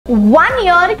1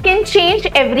 year can change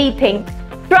everything.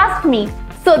 Trust me.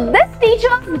 So this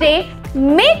Teachers' Day,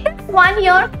 make this 1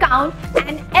 year count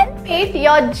and elevate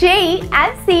your JEE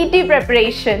and CET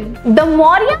preparation. The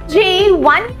Morya JEE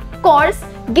 1 year course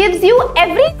gives you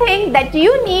everything that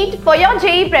you need for your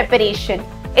JEE preparation.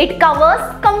 It covers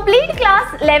complete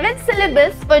class 11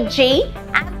 syllabus for JEE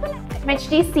as well as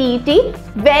MHT-CET,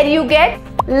 where you get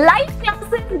live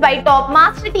classes by top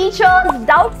master teachers,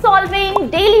 doubt solving,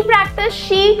 daily practice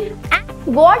sheet and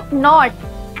what not.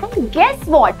 And guess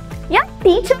what? यहाँ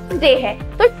teachers day है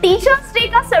तो teachers day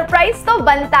का surprise तो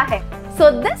बनता है. So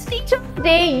this Teachers'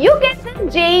 Day you get the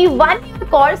JEE 1 year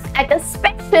course at a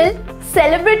special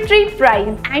celebratory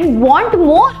price. And want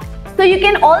more? So you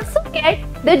can also get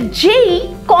the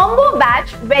JEE combo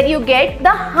batch where you get the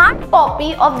hard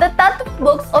copy of the Tattva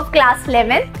books of class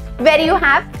 11 where you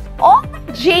have all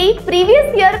the JEE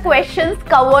previous year questions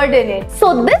covered in it.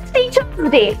 So this Teachers'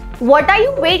 Day, what are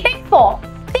you waiting for?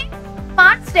 Take a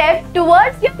smart step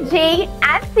towards your JEE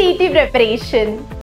and CET preparation.